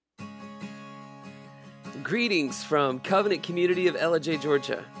Greetings from Covenant Community of Ellijay,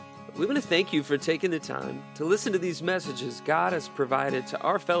 Georgia. We want to thank you for taking the time to listen to these messages God has provided to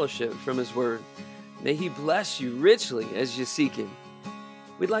our fellowship from His Word. May He bless you richly as you seek Him.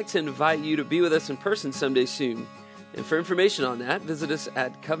 We'd like to invite you to be with us in person someday soon. And for information on that, visit us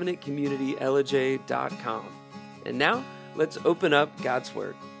at covenantcommunityellijay.com. And now, let's open up God's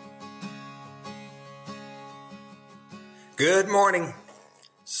Word. Good morning.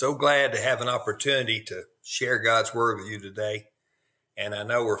 So glad to have an opportunity to share God's Word with you today. And I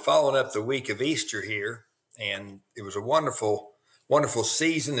know we're following up the week of Easter here, and it was a wonderful, wonderful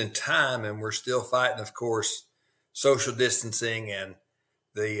season and time, and we're still fighting, of course, social distancing and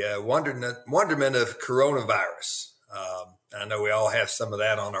the wonderment of coronavirus. I know we all have some of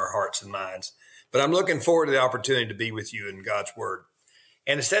that on our hearts and minds, but I'm looking forward to the opportunity to be with you in God's Word.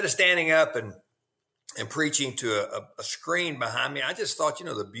 And instead of standing up and preaching to a screen behind me, I just thought,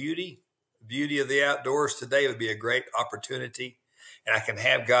 the beauty of the outdoors today would be a great opportunity, and I can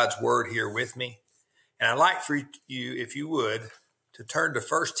have God's Word here with me. And I'd like for you, if you would, to turn to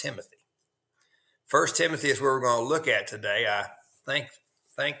 1 Timothy. 1 Timothy is where we're going to look at today. I thank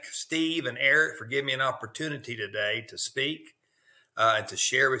Steve and Eric for giving me an opportunity today to speak and to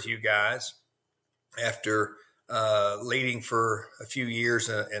share with you guys. After leading for a few years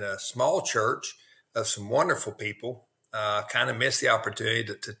in a small church of some wonderful people, kind of missed the opportunity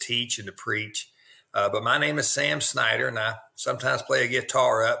to teach and to preach. But my name is Sam Snider, and I sometimes play a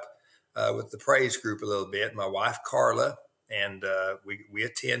guitar up with the praise group a little bit. My wife, Carla, and we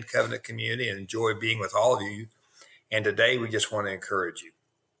attend Covenant Community and enjoy being with all of you. And today we just want to encourage you.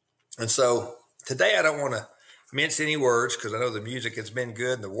 And so today I don't want to mince any words because I know the music has been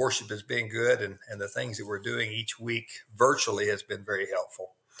good and the worship has been good, and the things that we're doing each week virtually has been very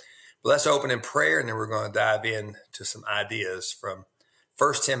helpful. But let's open in prayer, and then we're going to dive into some ideas from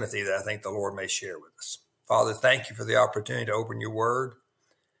 1 Timothy that I think the Lord may share with us. Father, thank you for the opportunity to open your word.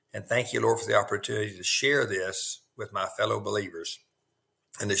 And thank you, Lord, for the opportunity to share this with my fellow believers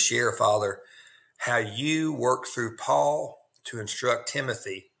and to share, Father, how you work through Paul to instruct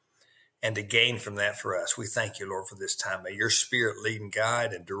Timothy and to gain from that for us. We thank you, Lord, for this time. May your Spirit lead and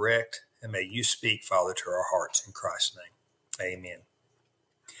guide and direct, and may you speak, Father, to our hearts in Christ's name. Amen.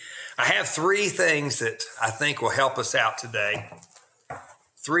 I have three things that I think will help us out today.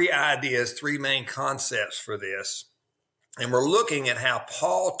 Three ideas, three main concepts for this. And we're looking at how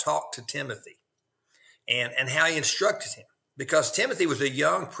Paul talked to Timothy and how he instructed him. Because Timothy was a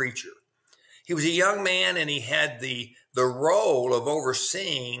young preacher. He was a young man, and he had the role of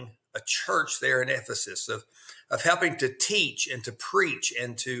overseeing a church there in Ephesus, of helping to teach and to preach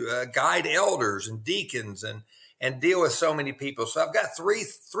and to guide elders and deacons and deal with so many people. So I've got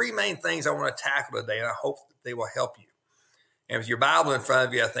three main things I want to tackle today, and I hope that they will help you. And with your Bible in front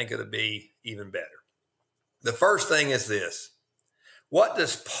of you, I think it'll be even better. The first thing is this. What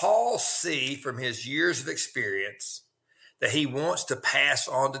does Paul see from his years of experience that he wants to pass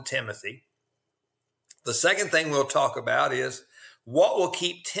on to Timothy? The second thing we'll talk about is what will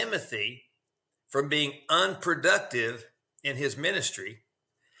keep Timothy from being unproductive in his ministry.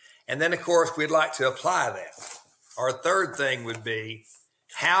 And then, of course, we'd like to apply that. Our third thing would be,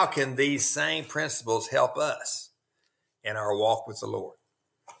 how can these same principles help us in our walk with the Lord?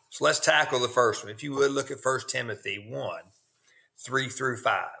 So let's tackle the first one. If you would, look at 1 Timothy 1, 3 through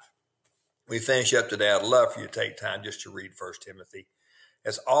 5. We finish up today. I'd love for you to take time just to read 1 Timothy.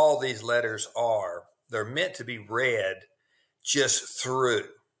 As all these letters are, they're meant to be read just through.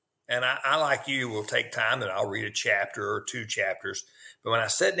 And I like you, will take time, and I'll read a chapter or two chapters. But when I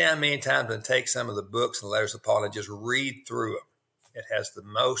sit down many times and take some of the books and letters of Paul and just read through them, it has the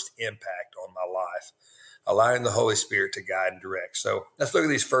most impact on my life, allowing the Holy Spirit to guide and direct. So let's look at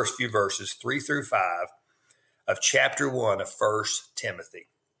these first few verses, 3 through 5 of chapter 1 of 1 Timothy.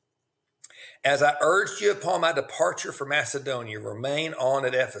 As I urged you upon my departure from Macedonia, remain on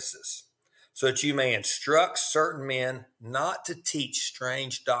at Ephesus, so that you may instruct certain men not to teach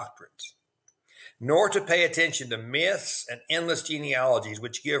strange doctrines, nor to pay attention to myths and endless genealogies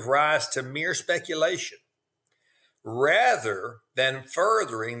which give rise to mere speculation, rather than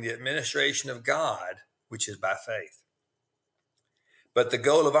furthering the administration of God, which is by faith. But the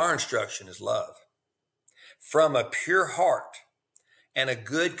goal of our instruction is love, from a pure heart and a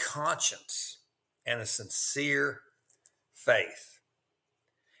good conscience and a sincere faith.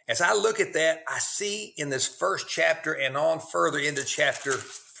 As I look at that, I see in this first chapter and on further into chapter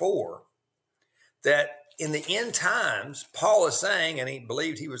 4 that in the end times, Paul is saying, and he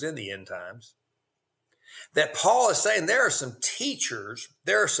believed he was in the end times, that Paul is saying there are some teachers,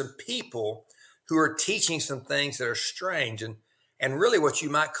 there are some people who are teaching some things that are strange and really what you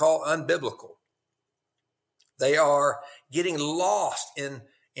might call unbiblical. They are getting lost in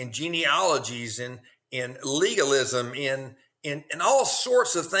genealogies, in legalism, in all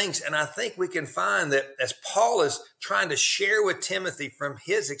sorts of things. And I think we can find that as Paul is trying to share with Timothy from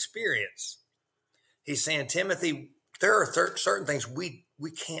his experience, he's saying, Timothy, there are certain things we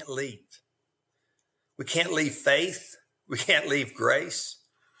can't leave. We can't leave faith. We can't leave grace.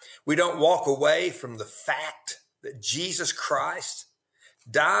 We don't walk away from the fact that Jesus Christ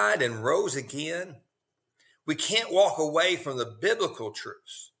died and rose again. We can't walk away from the biblical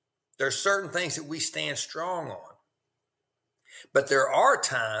truths. There are certain things that we stand strong on. But there are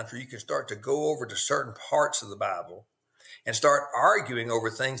times where you can start to go over to certain parts of the Bible and start arguing over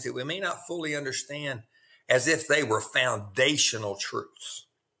things that we may not fully understand as if they were foundational truths.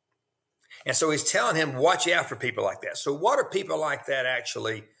 And so he's telling him, watch out for people like that. So what are people like that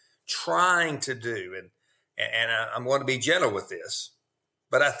actually trying to do? And I'm going to be gentle with this,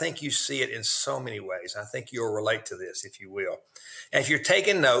 but I think you see it in so many ways. I think you'll relate to this, if you will. And if you're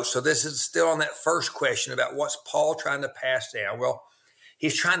taking notes, so this is still on that first question about what's Paul trying to pass down. Well,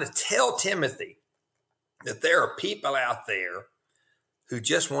 he's trying to tell Timothy that there are people out there who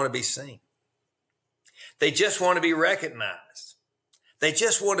just want to be seen. They just want to be recognized. They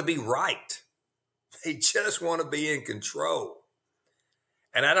just want to be right. They just want to be in control.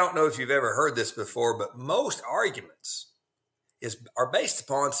 And I don't know if you've ever heard this before, but most arguments are based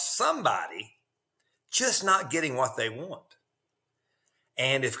upon somebody just not getting what they want.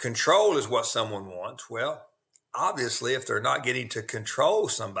 And if control is what someone wants, well, obviously, if they're not getting to control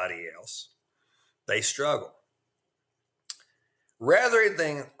somebody else, they struggle. Rather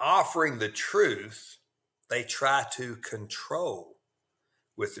than offering the truth, they try to control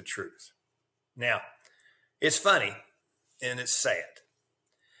with the truth. Now, it's funny and it's sad.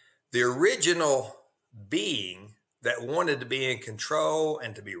 The original being that wanted to be in control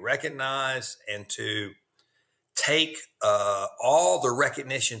and to be recognized and to take all the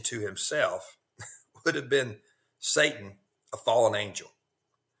recognition to himself would have been Satan, a fallen angel.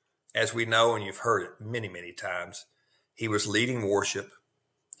 As we know, and you've heard it many, many times, he was leading worship.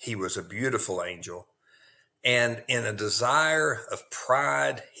 He was a beautiful angel. And in a desire of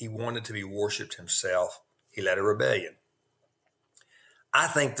pride, he wanted to be worshiped himself. He led a rebellion. I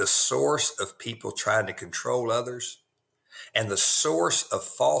think the source of people trying to control others and the source of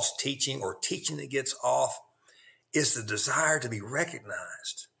false teaching or teaching that gets off is the desire to be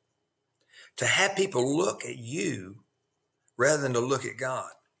recognized, to have people look at you rather than to look at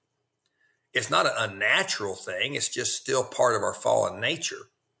God. It's not an unnatural thing. It's just still part of our fallen nature.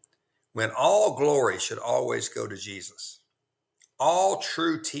 When all glory should always go to Jesus. All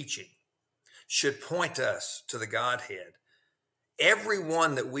true teaching should point us to the Godhead.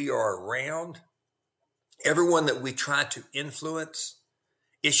 Everyone that we are around, everyone that we try to influence,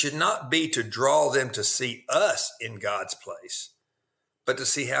 it should not be to draw them to see us in God's place, but to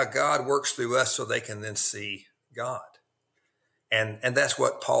see how God works through us so they can then see God. And that's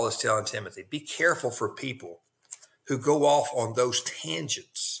what Paul is telling Timothy. Be careful for people who go off on those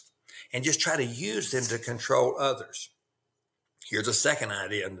tangents and just try to use them to control others. Here's a second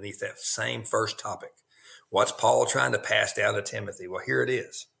idea underneath that same first topic. What's Paul trying to pass down to Timothy? Well, here it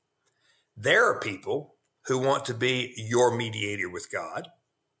is. There are people who want to be your mediator with God,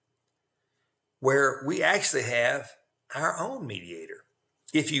 where we actually have our own mediator.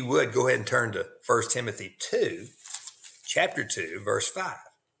 If you would, go ahead and turn to 1 Timothy 2, chapter 2, verse 5.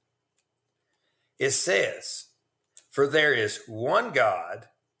 It says, "For there is one God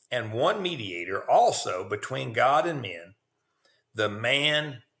and one mediator also between God and men, the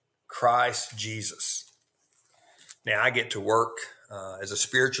man Christ Jesus." Now, I get to work as a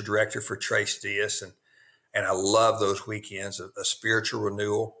spiritual director for Trace Diaz, and I love those weekends of spiritual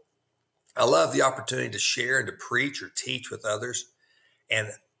renewal. I love the opportunity to share and to preach or teach with others.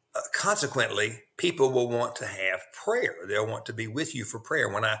 And consequently, people will want to have prayer. They'll want to be with you for prayer.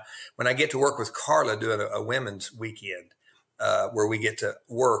 When I get to work with Carla doing a women's weekend where we get to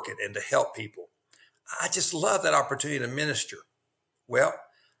work and to help people, I just love that opportunity to minister. Well,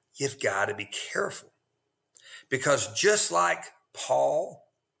 you've got to be careful, because just like Paul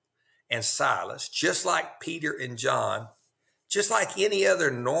and Silas, just like Peter and John, just like any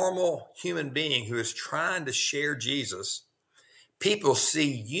other normal human being who is trying to share Jesus, people see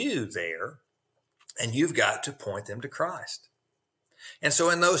you there and you've got to point them to Christ. And so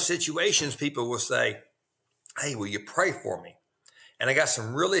in those situations, people will say, "Hey, will you pray for me?" And I got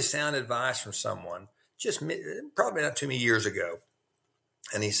some really sound advice from someone just probably not too many years ago.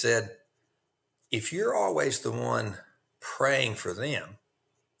 And he said, if you're always the one praying for them,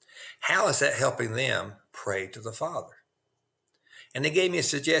 how is that helping them pray to the Father? And they gave me a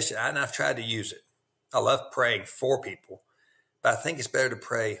suggestion, and I've tried to use it. I love praying for people, but I think it's better to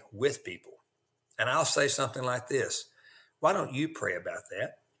pray with people. And I'll say something like this. Why don't you pray about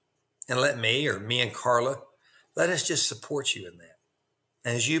that? And let me and Carla, let us just support you in that.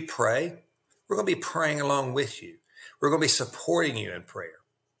 And as you pray, we're going to be praying along with you. We're going to be supporting you in prayer.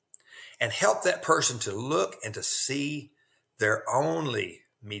 And help that person to look and to see their only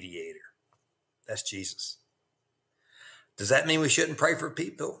mediator. That's Jesus. Does that mean we shouldn't pray for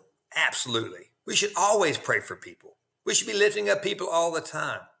people? Absolutely. We should always pray for people. We should be lifting up people all the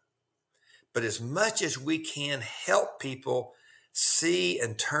time. But as much as we can help people see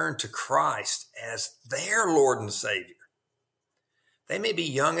and turn to Christ as their Lord and Savior. They may be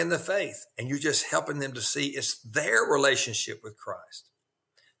young in the faith, and you're just helping them to see it's their relationship with Christ.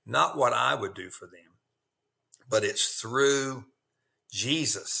 Not what I would do for them, but it's through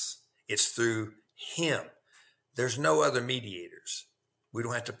Jesus. It's through Him. There's no other mediators. We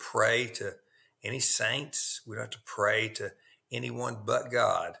don't have to pray to any saints. We don't have to pray to anyone but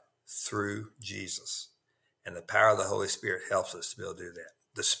God through Jesus. And the power of the Holy Spirit helps us to be able to do that.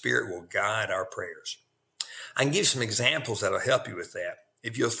 The Spirit will guide our prayers. I can give you some examples that'll help you with that.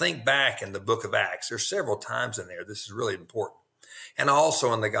 If you'll think back in the book of Acts, there's several times in there. This is really important. And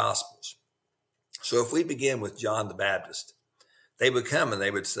also in the Gospels. So if we begin with John the Baptist, they would come and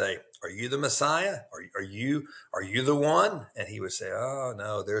they would say, are you the Messiah? Are you the one? And he would say, oh,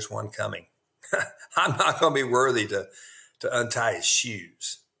 no, there's one coming. I'm not going to be worthy to untie his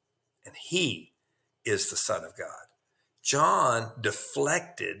shoes. And he is the Son of God. John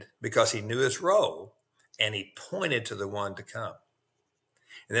deflected because he knew his role, and he pointed to the one to come.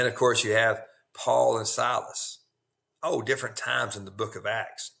 And then, of course, you have Paul and Silas. Different times in the book of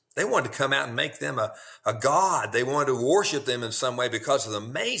Acts. They wanted to come out and make them a god. They wanted to worship them in some way because of the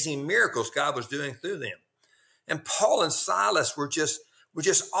amazing miracles God was doing through them. And Paul and Silas were just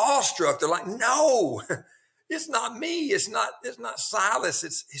awestruck. They're like, no, it's not me. It's not Silas.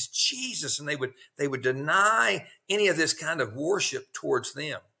 It's Jesus. And they would deny any of this kind of worship towards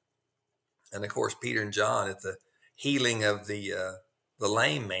them. And of course, Peter and John at the healing of the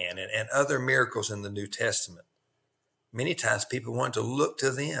lame man and other miracles in the New Testament. Many times people want to look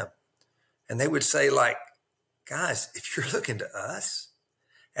to them, and they would say, like, guys, if you're looking to us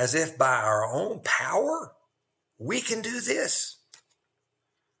as if by our own power, we can do this.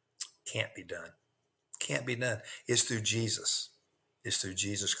 Can't be done. Can't be done. It's through Jesus. It's through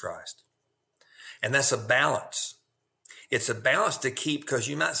Jesus Christ. And that's a balance. It's a balance to keep, because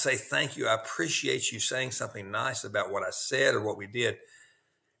you might say, thank you. I appreciate you saying something nice about what I said or what we did.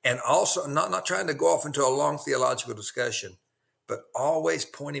 And also not trying to go off into a long theological discussion, but always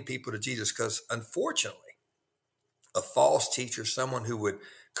pointing people to Jesus. Because unfortunately, a false teacher, someone who would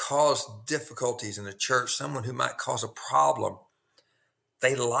cause difficulties in the church, someone who might cause a problem,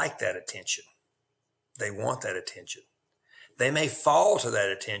 they like that attention. They want that attention. They may fall to that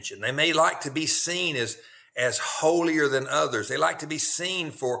attention. They may like to be seen as holier than others. They like to be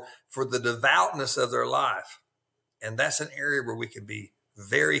seen for the devoutness of their life. And that's an area where we can be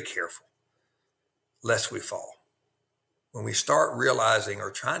very careful lest we fall. When we start realizing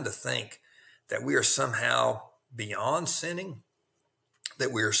or trying to think that we are somehow beyond sinning,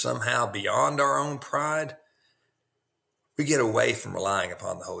 that we are somehow beyond our own pride, we get away from relying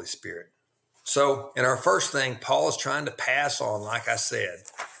upon the Holy Spirit. So in our first thing, Paul is trying to pass on, like I said,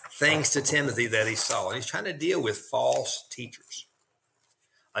 things to Timothy that he saw. And he's trying to deal with false teachers.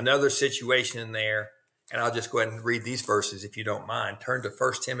 Another situation in there, and I'll just go ahead and read these verses if you don't mind. Turn to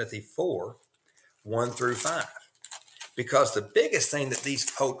 1 Timothy 4, 1 through 5. Because the biggest thing that these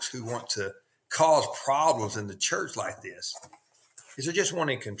folks who want to cause problems in the church like this is they're just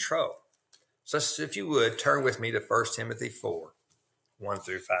wanting control. So if you would, turn with me to 1 Timothy 4, 1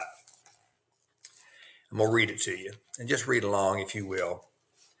 through 5. I'm going to read it to you. And just read along if you will.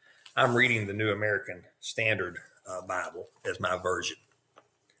 I'm reading the New American Standard Bible as my version.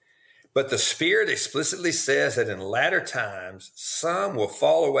 But the Spirit explicitly says that in latter times, some will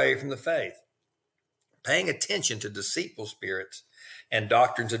fall away from the faith, paying attention to deceitful spirits and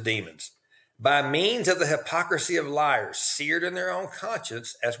doctrines of demons, by means of the hypocrisy of liars, seared in their own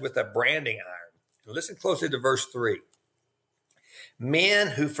conscience as with a branding iron. And listen closely to verse 3. Men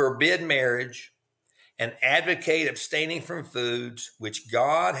who forbid marriage and advocate abstaining from foods which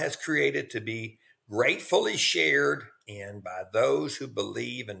God has created to be gratefully shared in by those who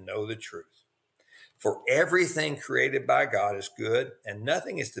believe and know the truth. For everything created by God is good, and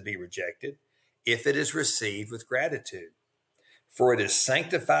nothing is to be rejected if it is received with gratitude. For it is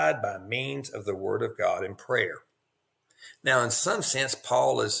sanctified by means of the word of God in prayer. Now, in some sense,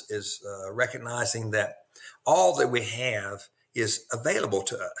 Paul is recognizing that all that we have is available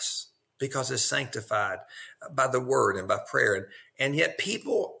to us. because it's sanctified by the word and by prayer. And yet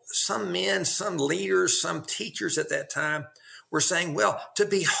people, some men, some leaders, some teachers at that time were saying, well, to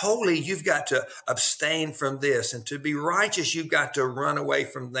be holy, you've got to abstain from this. And to be righteous, you've got to run away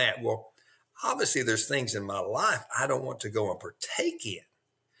from that. Well, obviously there's things in my life I don't want to go and partake in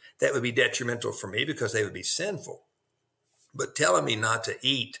that would be detrimental for me because they would be sinful. But telling me not to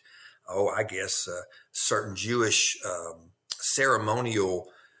eat, certain Jewish ceremonial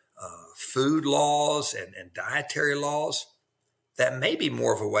food laws and dietary laws, that may be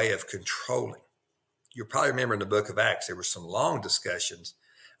more of a way of controlling. You'll probably remember in the book of Acts, there were some long discussions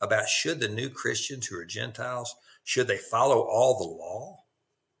about should the new Christians who are Gentiles, should they follow all the law?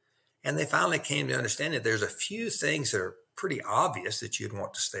 And they finally came to understand that there's a few things that are pretty obvious that you'd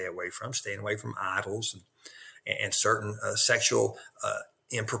want to stay away from, staying away from idols and certain sexual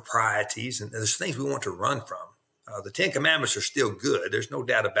improprieties. And there's things we want to run from. The Ten Commandments are still good. There's no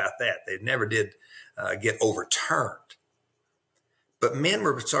doubt about that. They never did get overturned. But men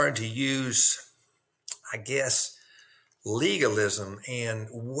were starting to use, legalism and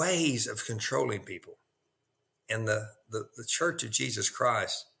ways of controlling people. And the Church of Jesus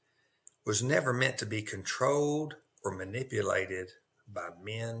Christ was never meant to be controlled or manipulated by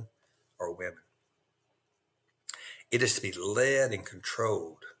men or women. It is to be led and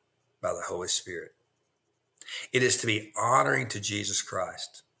controlled by the Holy Spirit. It is to be honoring to Jesus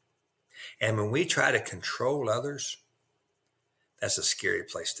Christ. And when we try to control others, that's a scary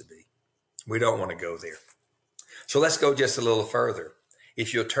place to be. We don't want to go there. So let's go just a little further.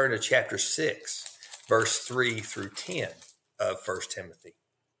 If you'll turn to chapter 6, verse 3 through 10 of 1 Timothy.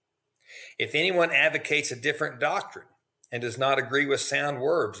 If anyone advocates a different doctrine and does not agree with sound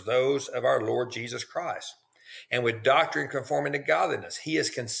words, those of our Lord Jesus Christ, and with doctrine conforming to godliness, he is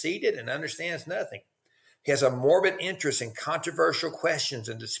conceited and understands nothing. He has a morbid interest in controversial questions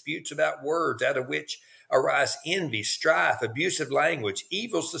and disputes about words, out of which arise envy, strife, abusive language,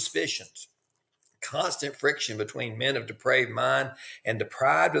 evil suspicions, constant friction between men of depraved mind and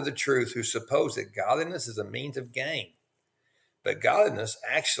deprived of the truth, who suppose that godliness is a means of gain. But godliness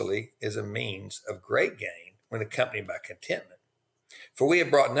actually is a means of great gain when accompanied by contentment. For we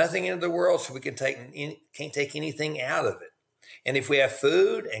have brought nothing into the world, so we can't take anything out of it. And if we have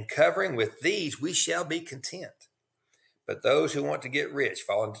food and covering, with these we shall be content. But those who want to get rich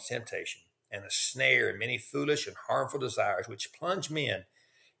fall into temptation and a snare and many foolish and harmful desires, which plunge men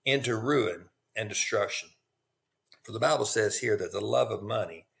into ruin and destruction. For the Bible says here that the love of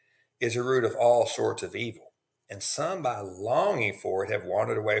money is a root of all sorts of evil. And some, by longing for it, have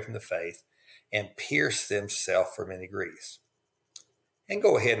wandered away from the faith and pierced themselves for many griefs. And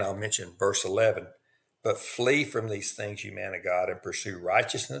go ahead and I'll mention verse 11. But flee from these things, you man of God, and pursue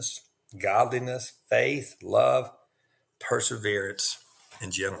righteousness, godliness, faith, love, perseverance,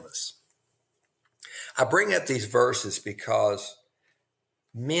 and gentleness. I bring up these verses because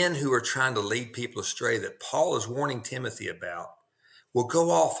men who are trying to lead people astray that Paul is warning Timothy about will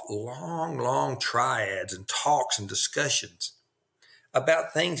go off long triads and talks and discussions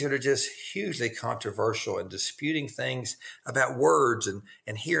about things that are just hugely controversial and disputing things about words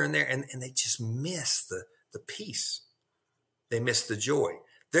and here and there. And they just miss the peace. They miss the joy.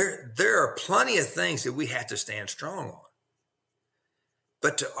 There are plenty of things that we have to stand strong on.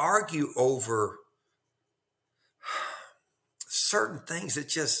 But to argue over certain things that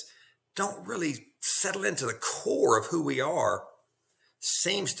just don't really settle into the core of who we are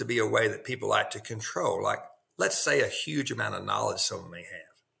seems to be a way that people like to control. Like, let's say a huge amount of knowledge someone may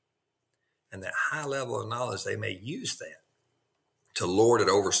have. And that high level of knowledge, they may use that to lord it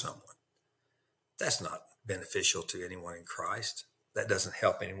over someone. That's not beneficial to anyone in Christ. That doesn't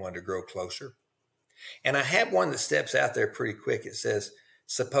help anyone to grow closer. And I have one that steps out there pretty quick. It says,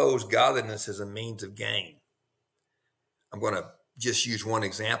 suppose godliness is a means of gain. I'm going to just use one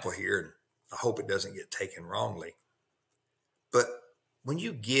example here, and I hope it doesn't get taken wrongly. But when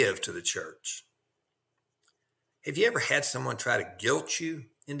you give to the church, have you ever had someone try to guilt you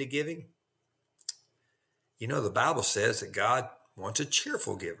into giving? You know, the Bible says that God wants a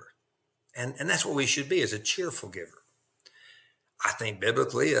cheerful giver. And that's what we should be, as a cheerful giver. I think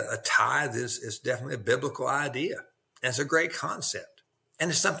biblically, a tithe is definitely a biblical idea. And it's a great concept.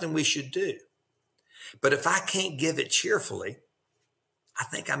 And it's something we should do. But if I can't give it cheerfully, I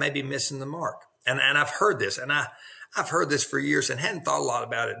think I may be missing the mark. And I've heard this, and I've heard this for years and hadn't thought a lot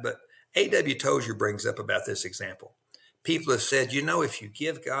about it. But A.W. Tozier brings up about this example. People have said, you know, if you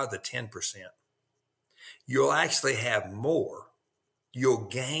give God the 10%, you'll actually have more. You'll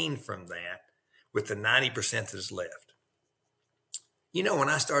gain from that with the 90% that is left. You know, when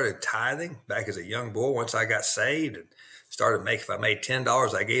I started tithing back as a young boy, once I got saved and started making, if I made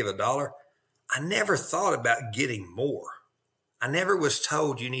 $10, I gave $1. I never thought about getting more. I never was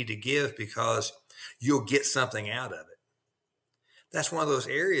told you need to give because you'll get something out of it. That's one of those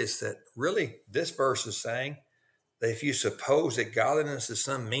areas that really this verse is saying that if you suppose that godliness is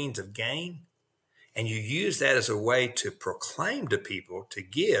some means of gain, and you use that as a way to proclaim to people to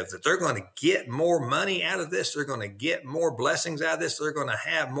give, that they're going to get more money out of this, they're going to get more blessings out of this, they're going to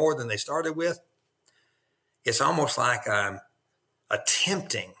have more than they started with, it's almost like I'm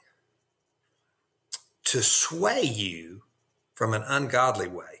attempting to sway you from an ungodly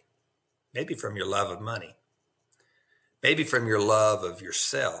way, maybe from your love of money, maybe from your love of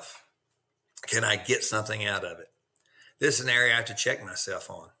yourself. Can I get something out of it? This is an area I have to check myself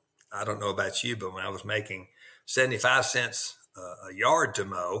on. I don't know about you, but when I was making 75 cents a yard to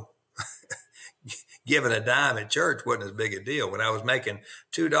mow, giving a dime at church wasn't as big a deal. When I was making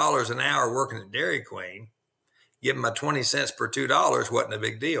 $2 an hour working at Dairy Queen, giving my 20 cents per $2 wasn't a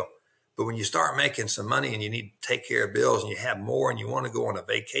big deal. But when you start making some money and you need to take care of bills and you have more and you want to go on a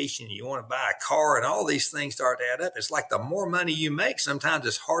vacation and you want to buy a car and all these things start to add up, it's like the more money you make, sometimes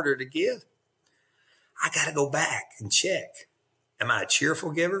it's harder to give. I got to go back and check. Am I a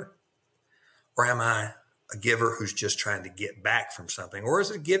cheerful giver? Or am I a giver who's just trying to get back from something? Or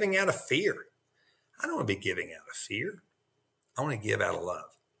is it giving out of fear? I don't want to be giving out of fear. I want to give out of love.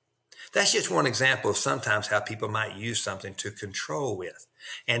 That's just one example of sometimes how people might use something to control with.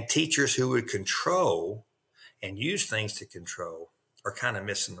 And teachers who would control and use things to control are kind of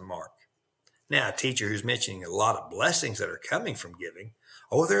missing the mark. Now, a teacher who's mentioning a lot of blessings that are coming from giving,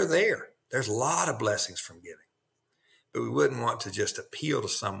 they're there. There's a lot of blessings from giving. But we wouldn't want to just appeal to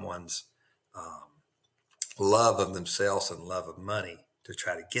someone's love of themselves and love of money to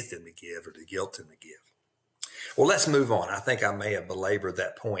try to get them to give or to guilt them to give. Well, let's move on. I think I may have belabored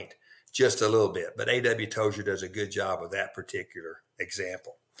that point just a little bit, but A.W. Tozer does a good job with that particular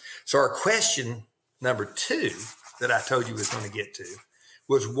example. So our question number 2 that I told you was going to get to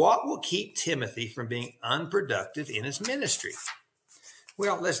was, what will keep Timothy from being unproductive in his ministry?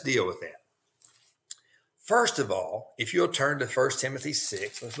 Well, let's deal with that. First of all, if you'll turn to 1 Timothy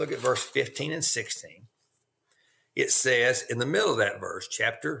 6, let's look at verse 15 and 16. It says in the middle of that verse,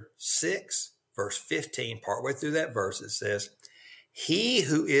 chapter 6, verse 15, partway through that verse, it says, he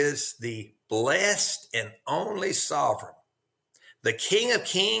who is the blessed and only sovereign, the King of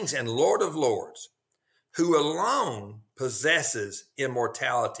kings and Lord of lords, who alone possesses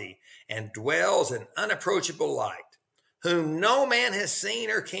immortality and dwells in unapproachable light, whom no man has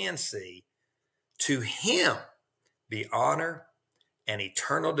seen or can see, to him be honor and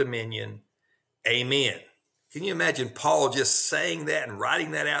eternal dominion. Amen. Can you imagine Paul just saying that and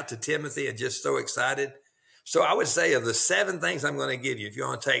writing that out to Timothy and just so excited? So I would say of the 7 things I'm going to give you, if you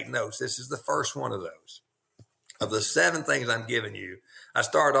want to take notes, this is the first one of those. Of the 7 things I'm giving you, I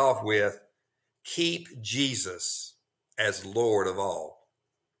start off with keep Jesus as Lord of all.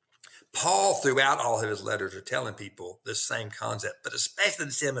 Paul, throughout all of his letters, are telling people this same concept, but especially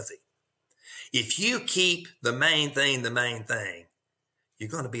to Timothy. If you keep the main thing, you're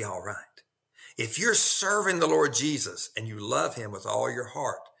going to be all right. If you're serving the Lord Jesus and you love him with all your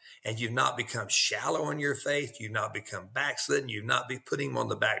heart, and you've not become shallow in your faith, you've not become backslidden, you've not been putting him on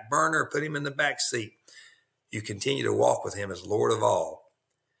the back burner, put him in the back seat, you continue to walk with him as Lord of all,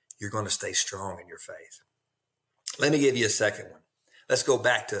 you're going to stay strong in your faith. Let me give you a second one. Let's go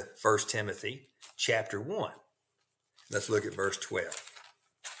back to 1 Timothy chapter 1. Let's look at verse 12.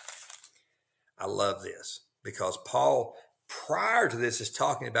 I love this because Paul, prior to this, is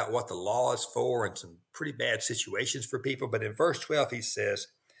talking about what the law is for and some pretty bad situations for people. But in verse 12, he says,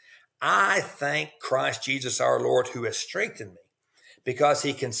 I thank Christ Jesus our Lord, who has strengthened me, because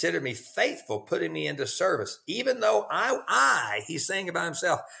he considered me faithful, putting me into service, even though he's saying about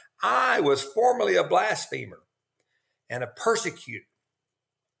himself, I was formerly a blasphemer and a persecutor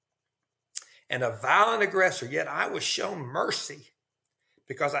and a violent aggressor, yet I was shown mercy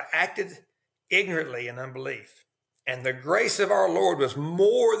because I acted ignorantly in unbelief. And the grace of our Lord was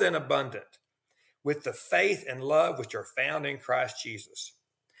more than abundant with the faith and love which are found in Christ Jesus.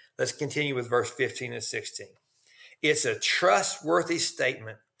 Let's continue with verse 15 and 16. It's a trustworthy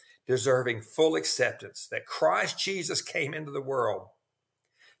statement deserving full acceptance that Christ Jesus came into the world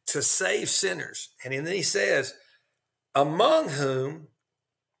to save sinners. And then he says, among whom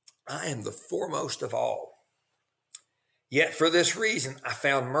I am the foremost of all. Yet for this reason I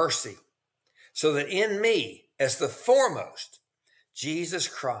found mercy, so that in me, as the foremost, Jesus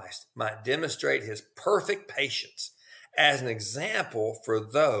Christ might demonstrate his perfect patience as an example for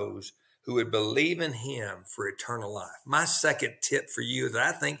those who would believe in him for eternal life. My second tip for you that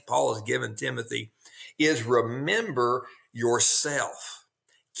I think Paul has given Timothy is remember yourself.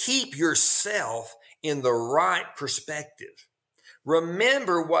 Keep yourself in the right perspective.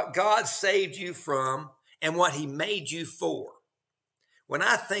 Remember what God saved you from and what he made you for. When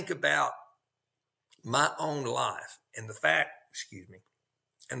I think about my own life and the fact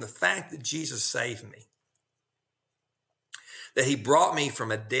that Jesus saved me, that he brought me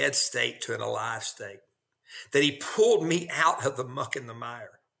from a dead state to an alive state, that he pulled me out of the muck and the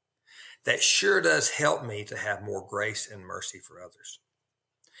mire, that sure does help me to have more grace and mercy for others.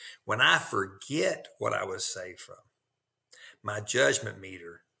 When I forget what I was saved from, my judgment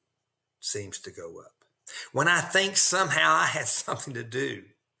meter seems to go up. When I think somehow I had something to do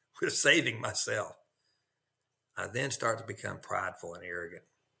with saving myself, I then start to become prideful and arrogant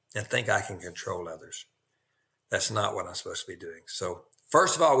and think I can control others. That's not what I'm supposed to be doing. So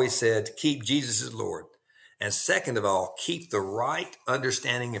first of all, we said, keep Jesus as Lord. And second of all, keep the right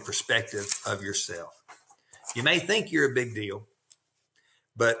understanding and perspective of yourself. You may think you're a big deal,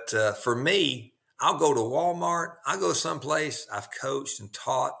 but for me, I'll go to Walmart. I'll go someplace I've coached and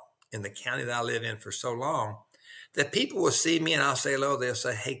taught in the county that I live in for so long that people will see me and I'll say hello. They'll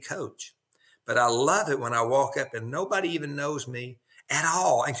say, hey, coach. But I love it when I walk up and nobody even knows me at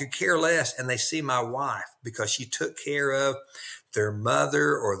all and could care less. And they see my wife because she took care of their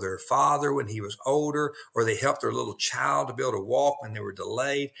mother or their father when he was older, or they helped their little child to be able to walk when they were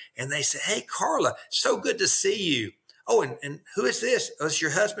delayed. And they say, hey, Carla, so good to see you. Oh, and who is this? Oh, it's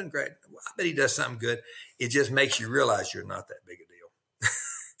your husband? Great. Well, I bet he does something good. It just makes you realize you're not that big a deal.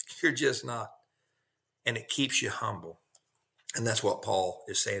 You're just not. And it keeps you humble. And that's what Paul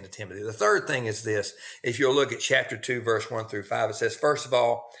is saying to Timothy. The third thing is this. If you'll look at chapter 2, verse 1 through 5, it says, first of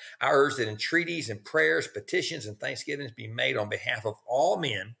all, I urge that entreaties and prayers, petitions and thanksgivings be made on behalf of all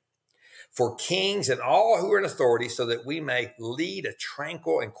men, for kings and all who are in authority, so that we may lead a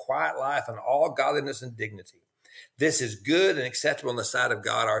tranquil and quiet life in all godliness and dignity. This is good and acceptable in the sight of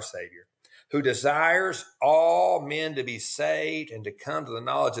God our Savior, who desires all men to be saved and to come to the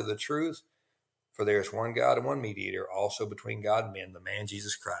knowledge of the truth. For there is one God and one mediator also between God and men, the man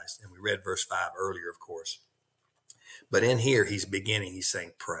Jesus Christ. And we read verse 5 earlier, of course. But in here, he's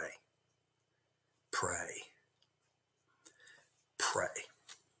saying, pray, pray, pray.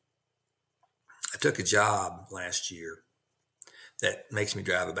 I took a job last year that makes me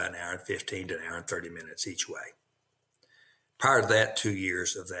drive about an hour and 15 to an hour and 30 minutes each way. Prior to that, 2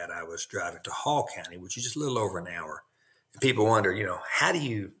 years of that, I was driving to Hall County, which is just a little over an hour. And people wonder, how do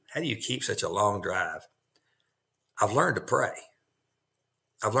you keep such a long drive? I've learned to pray.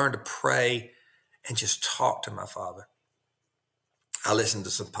 I've learned to pray and just talk to my Father. I listen to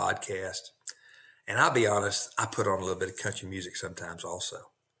some podcasts, and I'll be honest, I put on a little bit of country music sometimes also.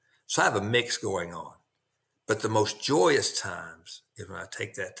 So I have a mix going on. But the most joyous times is when I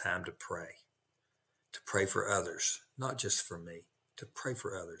take that time to pray for others, not just for me, to pray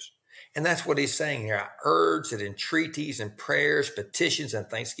for others. And that's what he's saying here. I urge that entreaties and prayers, petitions and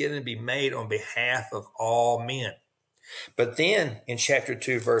thanksgiving be made on behalf of all men. But then in chapter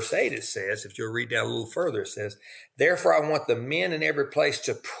 2, verse 8, it says, if you'll read down a little further, it says, therefore I want the men in every place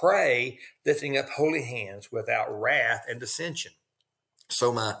to pray, lifting up holy hands without wrath and dissension.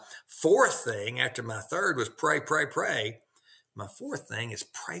 So my fourth thing after my third was pray, pray, pray. My fourth thing is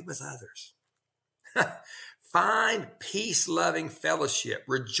pray with others. Find peace-loving fellowship.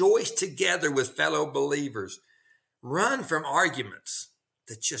 Rejoice together with fellow believers. Run from arguments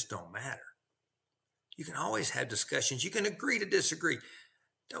that just don't matter. You can always have discussions. You can agree to disagree.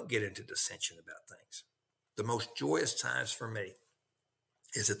 Don't get into dissension about things. The most joyous times for me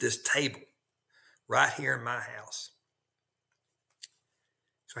is at this table right here in my house.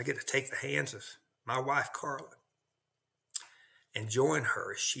 So I get to take the hands of my wife, Carla, and join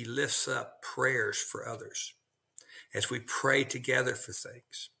her as she lifts up prayers for others, as we pray together for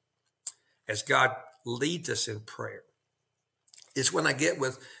things, as God leads us in prayer. It's when I get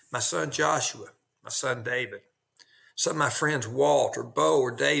with my son Joshua, my son David, some of my friends Walt or Bo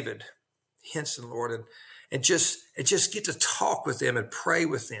or David Henson, Lord, and just get to talk with them and pray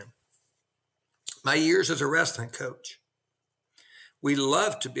with them. My years as a wrestling coach, we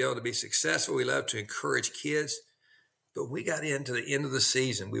love to be able to be successful. We love to encourage kids. But we got into the end of the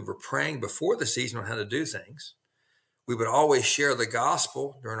season. We were praying before the season on how to do things. We would always share the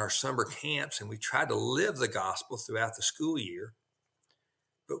gospel during our summer camps, and we tried to live the gospel throughout the school year.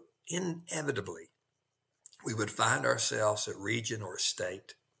 But inevitably, we would find ourselves at region or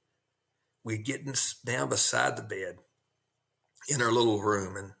state. We'd get down beside the bed in our little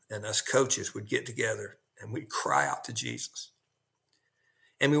room, and us coaches would get together, and we'd cry out to Jesus.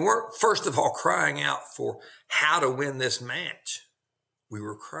 And we weren't, first of all, crying out for how to win this match. We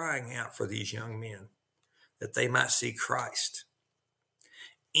were crying out for these young men that they might see Christ.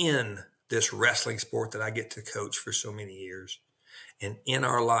 in this wrestling sport that I get to coach for so many years and in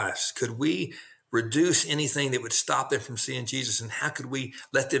our lives? Could we reduce anything that would stop them from seeing Jesus? And how could we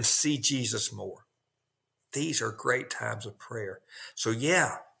let them see Jesus more? These are great times of prayer. So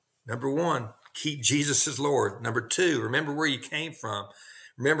yeah, number one, keep Jesus as Lord. Number two, remember where you came from.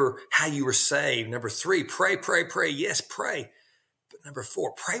 Remember how you were saved. Number three, pray, pray, pray. Yes, pray. But number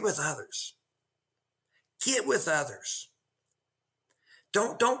four, pray with others. Get with others.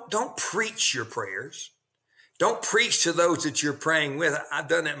 Don't preach your prayers. Don't preach to those that you're praying with. I've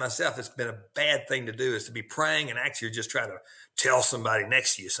done that myself. It's been a bad thing to do, is to be praying and actually just try to tell somebody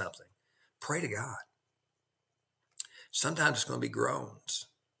next to you something. Pray to God. Sometimes it's going to be groans.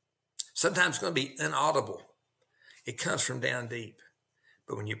 Sometimes it's going to be inaudible. It comes from down deep.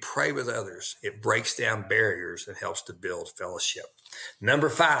 But when you pray with others, it breaks down barriers and helps to build fellowship. Number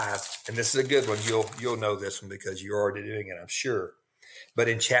five, and this is a good one. You'll know this one because you're already doing it, I'm sure. But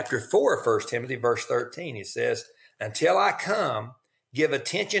in chapter 4 of 1 Timothy, verse 13, he says, until I come, give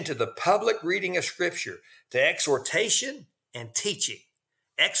attention to the public reading of Scripture, to exhortation and teaching.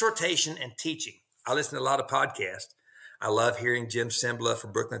 Exhortation and teaching. I listen to a lot of podcasts. I love hearing Jim Sembla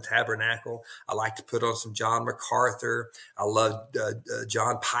from Brooklyn Tabernacle. I like to put on some John MacArthur. I love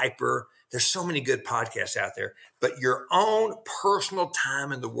John Piper. There's so many good podcasts out there. But your own personal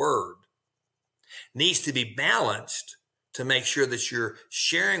time in the Word needs to be balanced to make sure that you're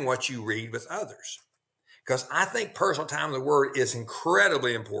sharing what you read with others. Because I think personal time in the Word is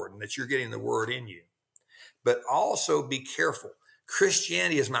incredibly important, that you're getting the Word in you. But also be careful.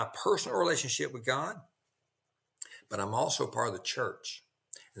 Christianity is my personal relationship with God, but I'm also part of the church.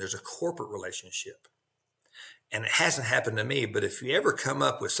 And there's a corporate relationship. And it hasn't happened to me, but if you ever come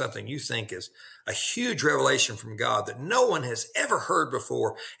up with something you think is a huge revelation from God that no one has ever heard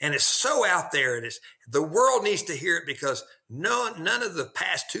before, and it's so out there, and the world needs to hear it because none of the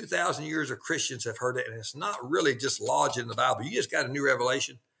past 2,000 years of Christians have heard it, and it's not really just lodged in the Bible. You just got a new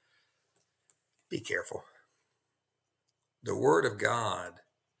revelation. Be careful. The Word of God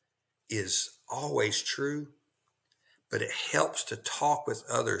is always true, but it helps to talk with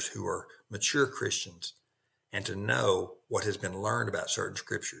others who are mature Christians and to know what has been learned about certain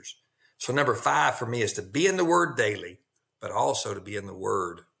scriptures. So number 5 for me is to be in the Word daily, but also to be in the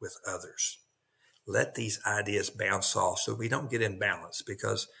Word with others. Let these ideas bounce off so we don't get imbalanced,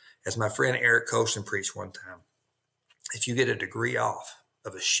 because as my friend Eric Colson preached one time, if you get a degree off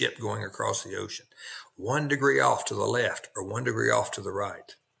of a ship going across the ocean, 1 degree off to the left or 1 degree off to the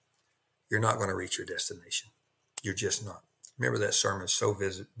right, you're not going to reach your destination. You're just not. Remember that sermon so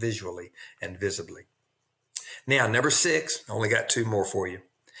visually and visibly. Now, number 6, I only got 2 more for you.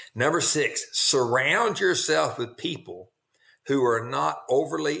 Number 6, surround yourself with people who are not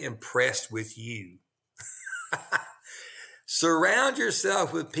overly impressed with you. Surround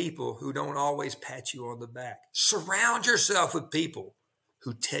yourself with people who don't always pat you on the back. Surround yourself with people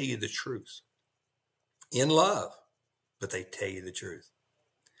who tell you the truth in love, but they tell you the truth.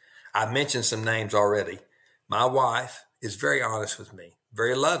 I mentioned some names already. My wife is very honest with me,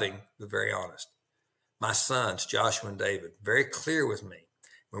 very loving, but very honest. My sons, Joshua and David, very clear with me.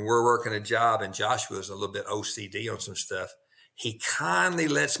 When we're working a job and Joshua's a little bit OCD on some stuff, he kindly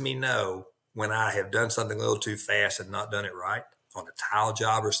lets me know when I have done something a little too fast and not done it right on a tile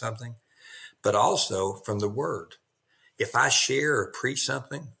job or something, but also from the Word. If I share or preach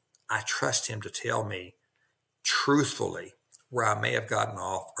something, I trust him to tell me truthfully where I may have gotten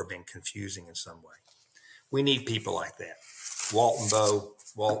off or been confusing in some way. We need people like that.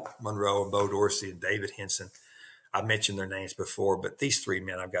 Walt Monroe and Bo Dorsey and David Henson. I mentioned their names before, but these 3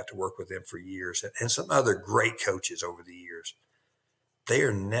 men, I've got to work with them for years, and some other great coaches over the years. They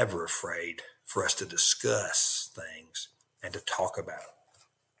are never afraid for us to discuss things and to talk about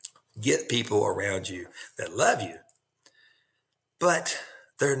them. Get people around you that love you, but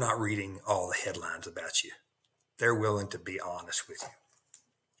they're not reading all the headlines about you. They're willing to be honest with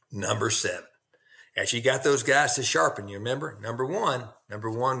you. Number 7. As you got those guys to sharpen you, remember? Number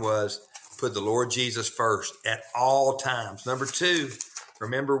one was put the Lord Jesus first at all times. Number 2,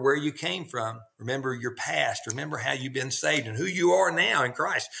 remember where you came from. Remember your past. Remember how you've been saved and who you are now in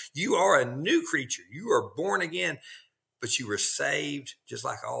Christ. You are a new creature. You are born again, but you were saved just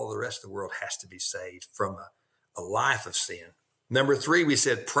like all the rest of the world has to be saved from a life of sin. Number 3, we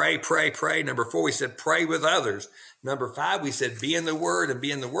said pray, pray, pray. Number 4, we said pray with others. Number 5, we said be in the Word and be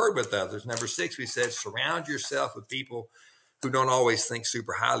in the Word with others. Number 6, we said surround yourself with people who don't always think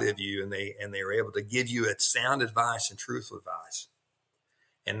super highly of you, and they are able to give you sound advice and truthful advice.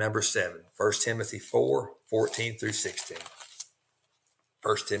 And number 7, 1 Timothy 4, 14 through 16.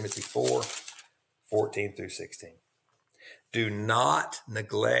 1 Timothy 4, 14 through 16. Do not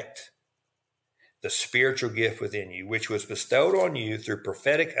neglect the spiritual gift within you, which was bestowed on you through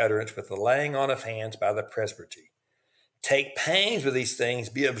prophetic utterance with the laying on of hands by the presbytery. Take pains with these things,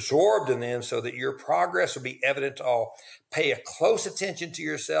 be absorbed in them so that your progress will be evident to all. Pay a close attention to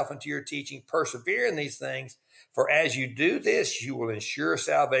yourself and to your teaching. Persevere in these things, for as you do this, you will ensure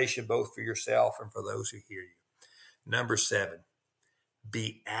salvation both for yourself and for those who hear you. Number 7,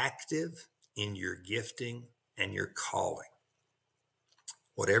 be active in your gifting and your calling.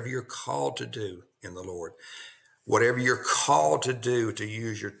 Whatever you're called to do in the Lord, whatever you're called to do to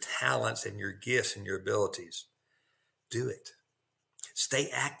use your talents and your gifts and your abilities, do it. Stay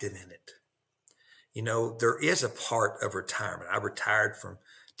active in it. You know, there is a part of retirement. I retired from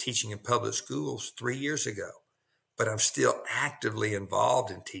teaching in public schools 3 years ago, but I'm still actively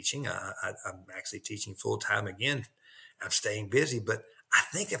involved in teaching. I'm actually teaching full time again. I'm staying busy, but I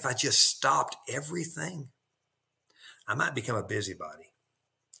think if I just stopped everything, I might become a busybody,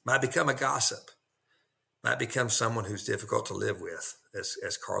 might become a gossip, might become someone who's difficult to live with,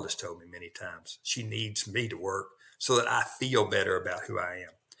 as Carla's told me many times. She needs me to work so that I feel better about who I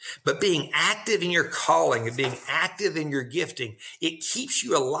am. But being active in your calling and being active in your gifting, it keeps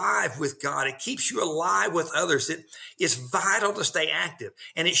you alive with God. It keeps you alive with others. It is vital to stay active.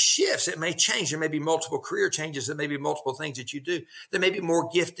 And it shifts. It may change. There may be multiple career changes. There may be multiple things that you do. There may be more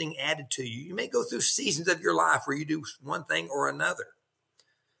gifting added to you. You may go through seasons of your life where you do one thing or another.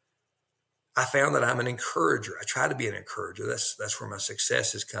 I found that I'm an encourager. I try to be an encourager. That's where my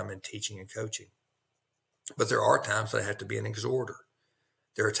success has come in teaching and coaching. But there are times that I have to be an exhorter.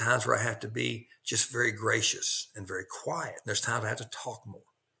 There are times where I have to be just very gracious and very quiet. There's times I have to talk more.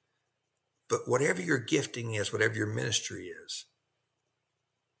 But whatever your gifting is, whatever your ministry is,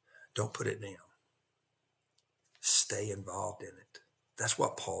 don't put it down. Stay involved in it. That's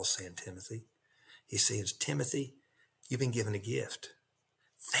what Paul's saying, Timothy. He's saying, Timothy, you've been given a gift.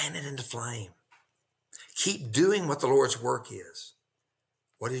 Fan it into flame. Keep doing what the Lord's work is.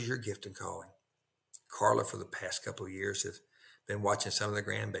 What is your gift and calling? Carla, for the past couple of years, has been watching some of the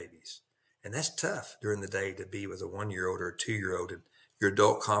grandbabies. And that's tough during the day to be with a 1-year-old or a 2-year-old and your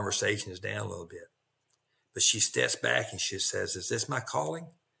adult conversation is down a little bit. But she steps back and she says, is this my calling?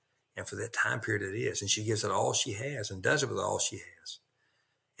 And for that time period it is. And she gives it all she has and does it with all she has.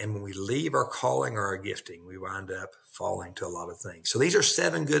 And when we leave our calling or our gifting, we wind up falling to a lot of things. So these are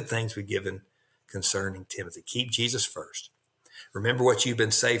 7 good things we've given concerning Timothy. Keep Jesus first. Remember what you've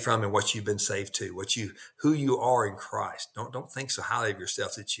been saved from and what you've been saved to, who you are in Christ. Don't think so highly of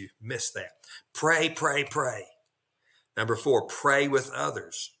yourself that you miss that. Pray, pray, pray. Number 4, pray with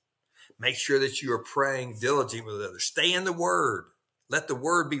others. Make sure that you are praying diligently with others. Stay in the Word. Let the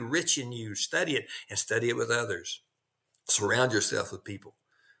Word be rich in you. Study it and study it with others. Surround yourself with people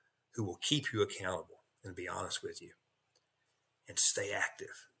who will keep you accountable and be honest with you. And stay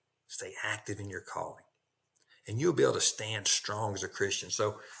active. Stay active in your calling. And you'll be able to stand strong as a Christian.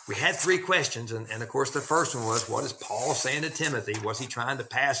 So we had 3 questions. And of course, the first one was, what is Paul saying to Timothy? What's he trying to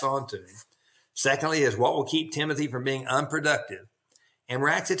pass on to him? Secondly is, what will keep Timothy from being unproductive? And we're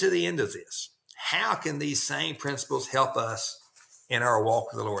actually to the end of this. How can these same principles help us in our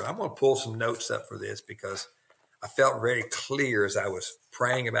walk with the Lord? I'm going to pull some notes up for this because I felt very clear as I was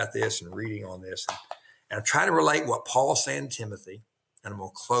praying about this and reading on this. And I'm trying to relate what Paul's saying to Timothy. And I'm going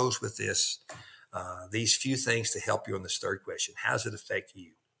to close with this. These few things to help you on this third question. How does it affect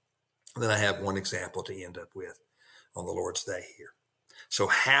you? And then I have one example to end up with on the Lord's Day here. So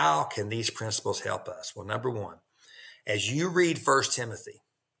how can these principles help us? Well, number 1, as you read 1 Timothy,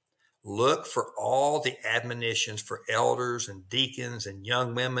 look for all the admonitions for elders and deacons and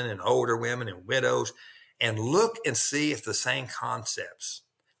young women and older women and widows, and look and see if the same concepts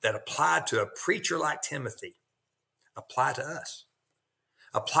that apply to a preacher like Timothy apply to us.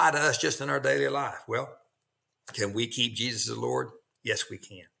 Apply to us just in our daily life. Well, can we keep Jesus as Lord? Yes, we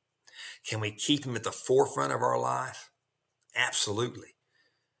can. Can we keep him at the forefront of our life? Absolutely.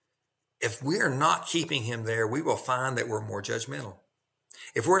 If we're not keeping him there, we will find that we're more judgmental.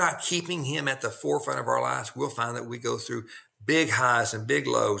 If we're not keeping him at the forefront of our lives, we'll find that we go through big highs and big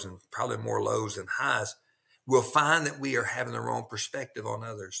lows, and probably more lows than highs. We'll find that we are having the wrong perspective on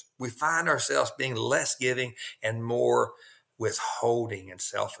others. We find ourselves being less giving and more withholding and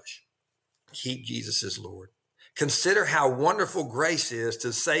selfish. Keep Jesus as Lord. Consider how wonderful grace is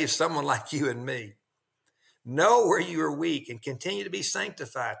to save someone like you and me. Know where you are weak and continue to be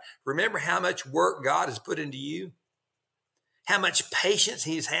sanctified. Remember how much work God has put into you. How much patience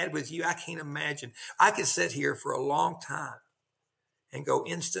he's had with you. I can't imagine. I could sit here for a long time and go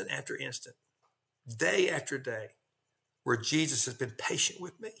instant after instant, day after day, where Jesus has been patient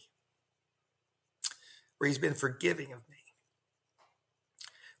with me, where he's been forgiving of me,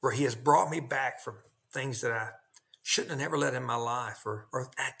 where he has brought me back from things that I shouldn't have never let in my life, or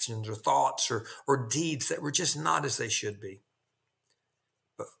actions or thoughts or deeds that were just not as they should be.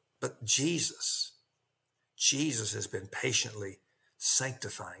 But Jesus has been patiently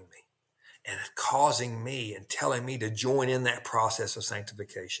sanctifying me and causing me and telling me to join in that process of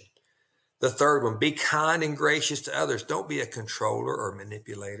sanctification. The third one, be kind and gracious to others. Don't be a controller or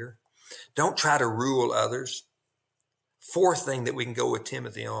manipulator. Don't try to rule others. Fourth thing that we can go with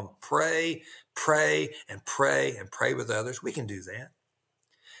Timothy on, pray with others. We can do that.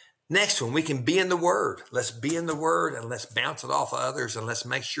 Next one, we can be in the Word. Let's be in the Word and let's bounce it off of others, and let's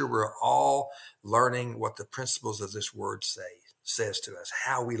make sure we're all learning what the principles of this Word says to us,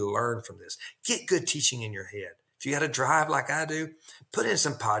 how we learn from this. Get good teaching in your head. If you got to drive like I do, put in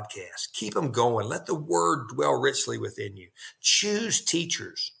some podcasts. Keep them going. Let the Word dwell richly within you. Choose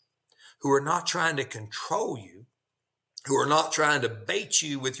teachers who are not trying to control you, who are not trying to bait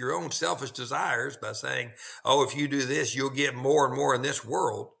you with your own selfish desires by saying, oh, if you do this, you'll get more and more in this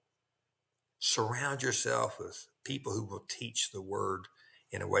world. Surround yourself with people who will teach the Word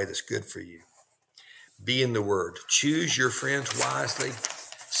in a way that's good for you. Be in the Word. Choose your friends wisely.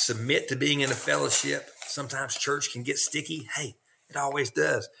 Submit to being in a fellowship. Sometimes church can get sticky. Hey, it always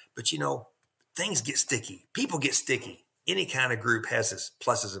does. But things get sticky. People get sticky. Any kind of group has its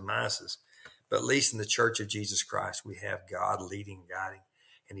pluses and minuses. But at least in the Church of Jesus Christ, we have God leading and guiding.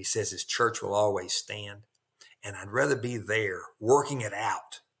 And he says his church will always stand. And I'd rather be there working it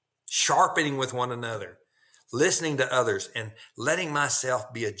out, sharpening with one another, listening to others, and letting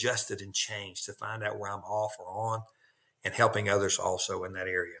myself be adjusted and changed to find out where I'm off or on, and helping others also in that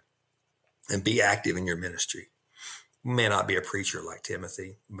area. And be active in your ministry. You may not be a preacher like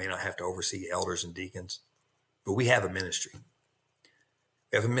Timothy. You may not have to oversee elders and deacons, but we have a ministry.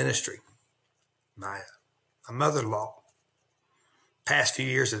 We have a ministry. My mother-in-law, past few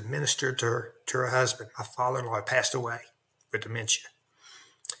years, has ministered to her husband. My father-in-law passed away with dementia.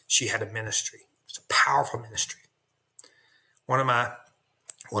 She had a ministry. It's a powerful ministry. One of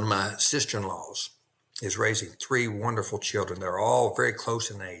my sister-in-laws is raising 3 wonderful children. They're all very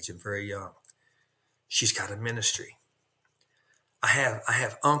close in age and very young. She's got a ministry. I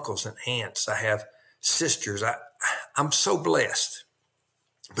have uncles and aunts. I have sisters. I'm so blessed.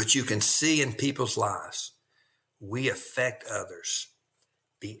 But you can see in people's lives, we affect others.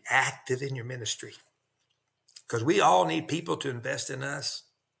 Be active in your ministry. Because we all need people to invest in us.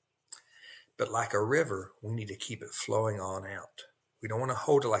 But like a river, we need to keep it flowing on out. We don't want to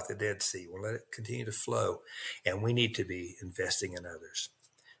hold it like the Dead Sea. We'll let it continue to flow. And we need to be investing in others.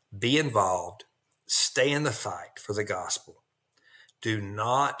 Be involved. Stay in the fight for the gospel. Do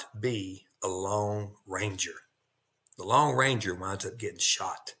not be a lone ranger. The Lone Ranger winds up getting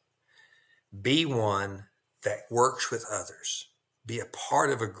shot. Be one that works with others. Be a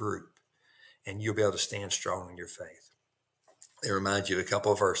part of a group, and you'll be able to stand strong in your faith. They remind you of a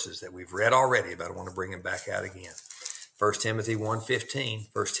couple of verses that we've read already, but I want to bring them back out again. 1 Timothy 1:15.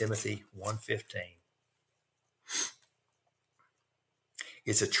 1 Timothy 1:15.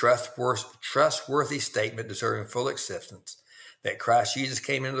 It's a trustworthy statement deserving full acceptance that Christ Jesus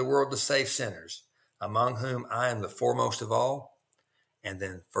came into the world to save sinners, among whom I am the foremost of all. And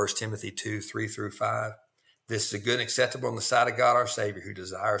then 1 Timothy 2:3-5. This is a good and acceptable in the sight of God our Savior, who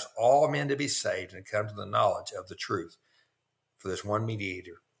desires all men to be saved and come to the knowledge of the truth. For there's one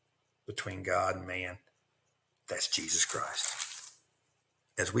mediator between God and man. That's Jesus Christ.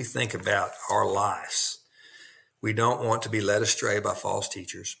 As we think about our lives, we don't want to be led astray by false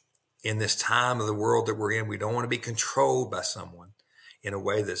teachers. In this time of the world that we're in, we don't want to be controlled by someone in a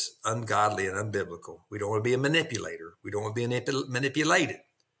way that's ungodly and unbiblical. We don't want to be a manipulator. We don't want to be manipulated.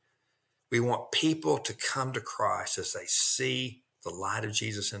 We want people to come to Christ as they see the light of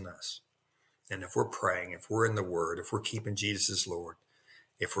Jesus in us. And if we're praying, if we're in the Word, if we're keeping Jesus as Lord,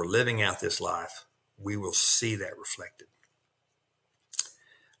 if we're living out this life, we will see that reflected.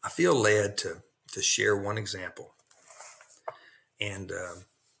 I feel led to share one example. And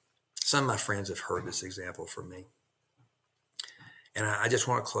some of my friends have heard this example from me. And I just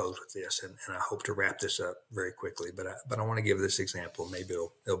want to close with this, and I hope to wrap this up very quickly, but I want to give this example. Maybe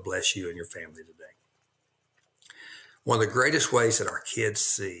it'll bless you and your family today. One of the greatest ways that our kids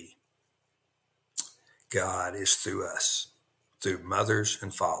see God is through us, through mothers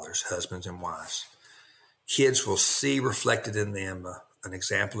and fathers, husbands and wives. Kids will see reflected in them an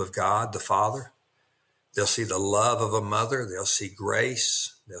example of God, the Father. They'll see the love of a mother. They'll see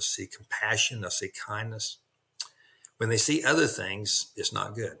grace. They'll see compassion. They'll see kindness. When they see other things, it's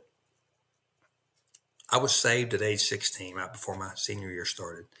not good. I was saved at age 16, right before my senior year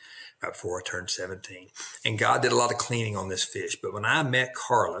started. right before I turned 17. And God did a lot of cleaning on this fish. But when I met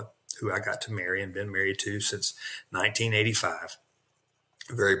Carla, who I got to marry and been married to since 1985,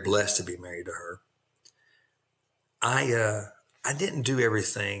 very blessed to be married to her, I didn't do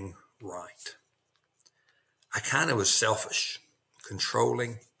everything right. I kind of was selfish,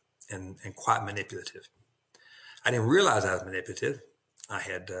 controlling, and quite manipulative. I didn't realize I was manipulative. I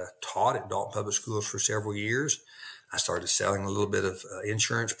had taught at Dalton Public Schools for several years. I started selling a little bit of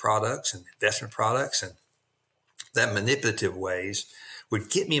insurance products and investment products, and that manipulative ways would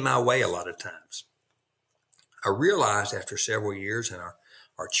get me my way a lot of times. I realized after several years and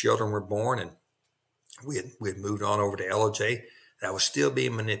our children were born and we had moved on over to Ellijay, that I was still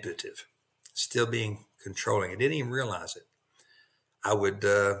being manipulative, still being controlling. I didn't even realize it. I would,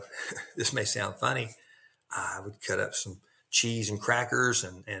 this may sound funny, I would cut up some cheese and crackers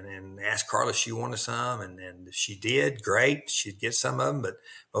and ask Carla if she wanted some. And if she did, great. She'd get some of them, but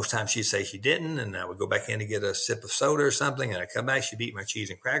most times she'd say she didn't. And I would go back in to get a sip of soda or something. And I'd come back, she'd eat my cheese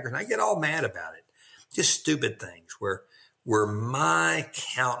and crackers. And I'd get all mad about it. Just stupid things where my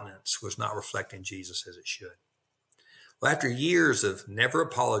countenance was not reflecting Jesus as it should. Well, after years of never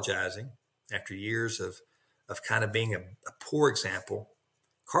apologizing, after years of kind of being a poor example,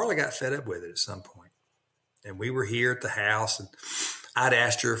 Carla got fed up with it at some point. And we were here at the house, and I'd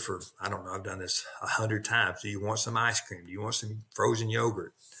asked her for, I don't know, I've done this 100 times. Do you want some ice cream? Do you want some frozen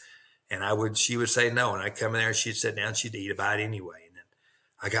yogurt? And she would say no. And I'd come in there and she'd sit down, she'd eat a bite anyway. And then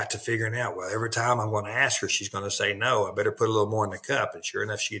I got to figuring out, well, every time I'm going to ask her, she's going to say no. I better put a little more in the cup. And sure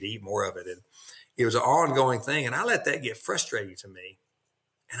enough, she'd eat more of it. And it was an ongoing thing. And I let that get frustrating to me.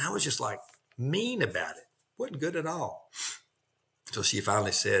 And I was just like mean about it. Wasn't good at all. So she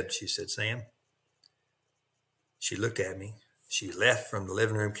finally said, Sam, she looked at me. She left from the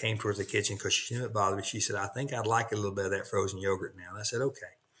living room, came towards the kitchen because she knew it bothered me. She said, I think I'd like a little bit of that frozen yogurt now. And I said,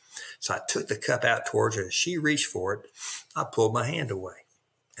 okay. So I took the cup out towards her. And she reached for it. I pulled my hand away.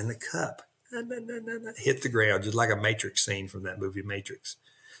 And the cup hit the ground, just like a Matrix scene from that movie Matrix.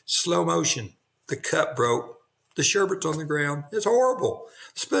 Slow motion. The cup broke. The sherbet's on the ground. It's horrible.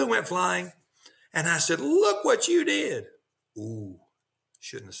 The spoon went flying. And I said, look what you did. Ooh,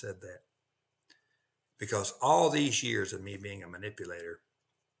 shouldn't have said that. Because all these years of me being a manipulator,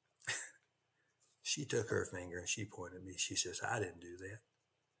 she took her finger and she pointed at me. She says, I didn't do that.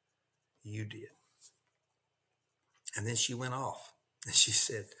 You did. And then she went off and she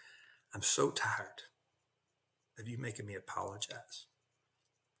said, I'm so tired of you making me apologize.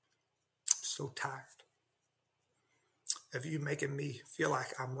 I'm so tired of you making me feel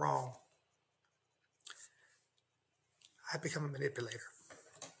like I'm wrong. I become a manipulator.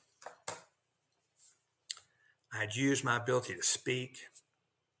 I'd use my ability to speak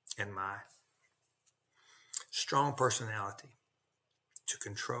and my strong personality to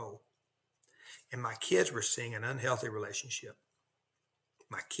control. And my kids were seeing an unhealthy relationship.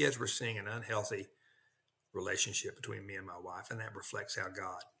 My kids were seeing an unhealthy relationship between me and my wife, and that reflects how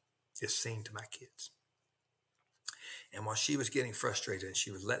God is seen to my kids. And while she was getting frustrated and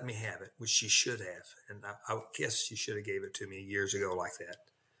she was letting me have it, which she should have, and I guess she should have gave it to me years ago like that,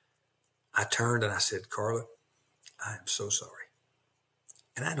 I turned and I said, Carla, I am so sorry.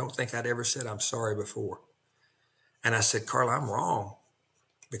 And I don't think I'd ever said I'm sorry before. And I said, Carla, I'm wrong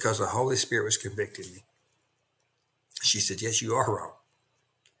because the Holy Spirit was convicting me. She said, yes, you are wrong.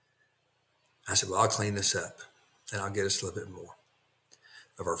 I said, well, I'll clean this up and I'll get us a little bit more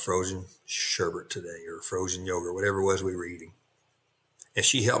of our frozen sherbet today or frozen yogurt, whatever it was we were eating. And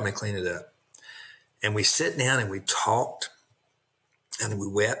she helped me clean it up. And we sat down and we talked and we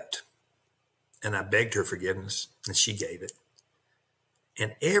wept. And I begged her forgiveness, and she gave it.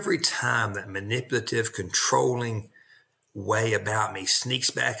 And every time that manipulative, controlling way about me sneaks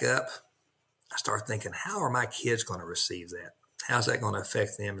back up, I start thinking, how are my kids going to receive that? How's that going to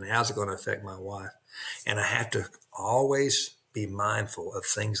affect them? And how's it going to affect my wife? And I have to always be mindful of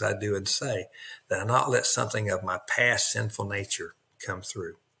things I do and say, that I not let something of my past sinful nature come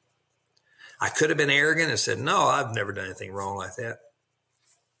through. I could have been arrogant and said, no, I've never done anything wrong like that.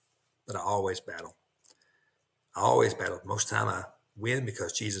 But I always battle. Most time I win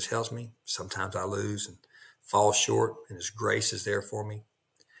because Jesus helps me. Sometimes I lose and fall short, and his grace is there for me.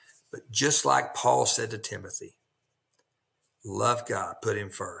 But just like Paul said to Timothy, love God, put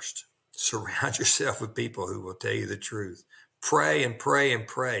him first. Surround yourself with people who will tell you the truth. Pray and pray and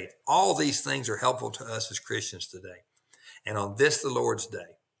pray. All these things are helpful to us as Christians today. And on this, the Lord's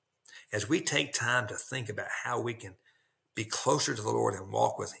Day, as we take time to think about how we can be closer to the Lord and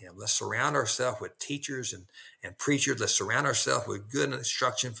walk with him. Let's surround ourselves with teachers and preachers. Let's surround ourselves with good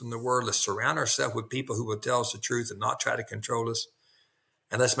instruction from the word. Let's surround ourselves with people who will tell us the truth and not try to control us.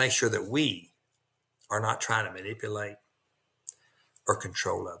 And let's make sure that we are not trying to manipulate or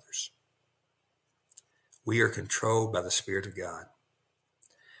control others. We are controlled by the Spirit of God.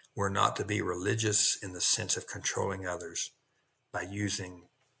 We're not to be religious in the sense of controlling others by using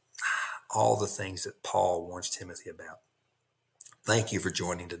all the things that Paul warns Timothy about. Thank you for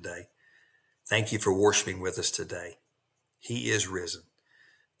joining today. Thank you for worshiping with us today. He is risen.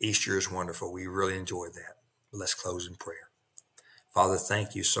 Easter is wonderful. We really enjoyed that. Let's close in prayer. Father,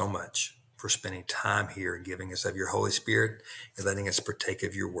 thank you so much for spending time here and giving us of your Holy Spirit and letting us partake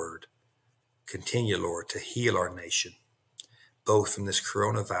of your word. Continue, Lord, to heal our nation, both from this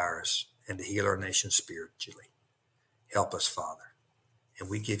coronavirus and to heal our nation spiritually. Help us, Father. And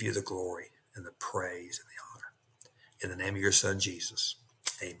we give you the glory and the praise and the honor. In the name of your Son, Jesus,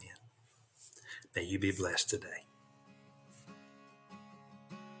 amen. May you be blessed today.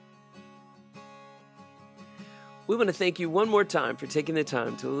 We want to thank you one more time for taking the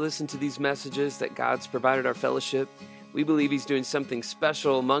time to listen to these messages that God's provided our fellowship. We believe He's doing something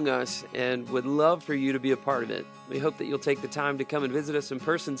special among us and would love for you to be a part of it. We hope that you'll take the time to come and visit us in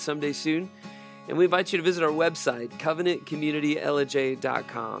person someday soon. And we invite you to visit our website,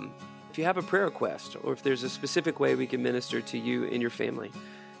 covenantcommunityellijay.com, if you have a prayer request or if there's a specific way we can minister to you and your family.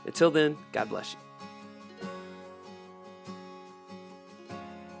 Until then, God bless you.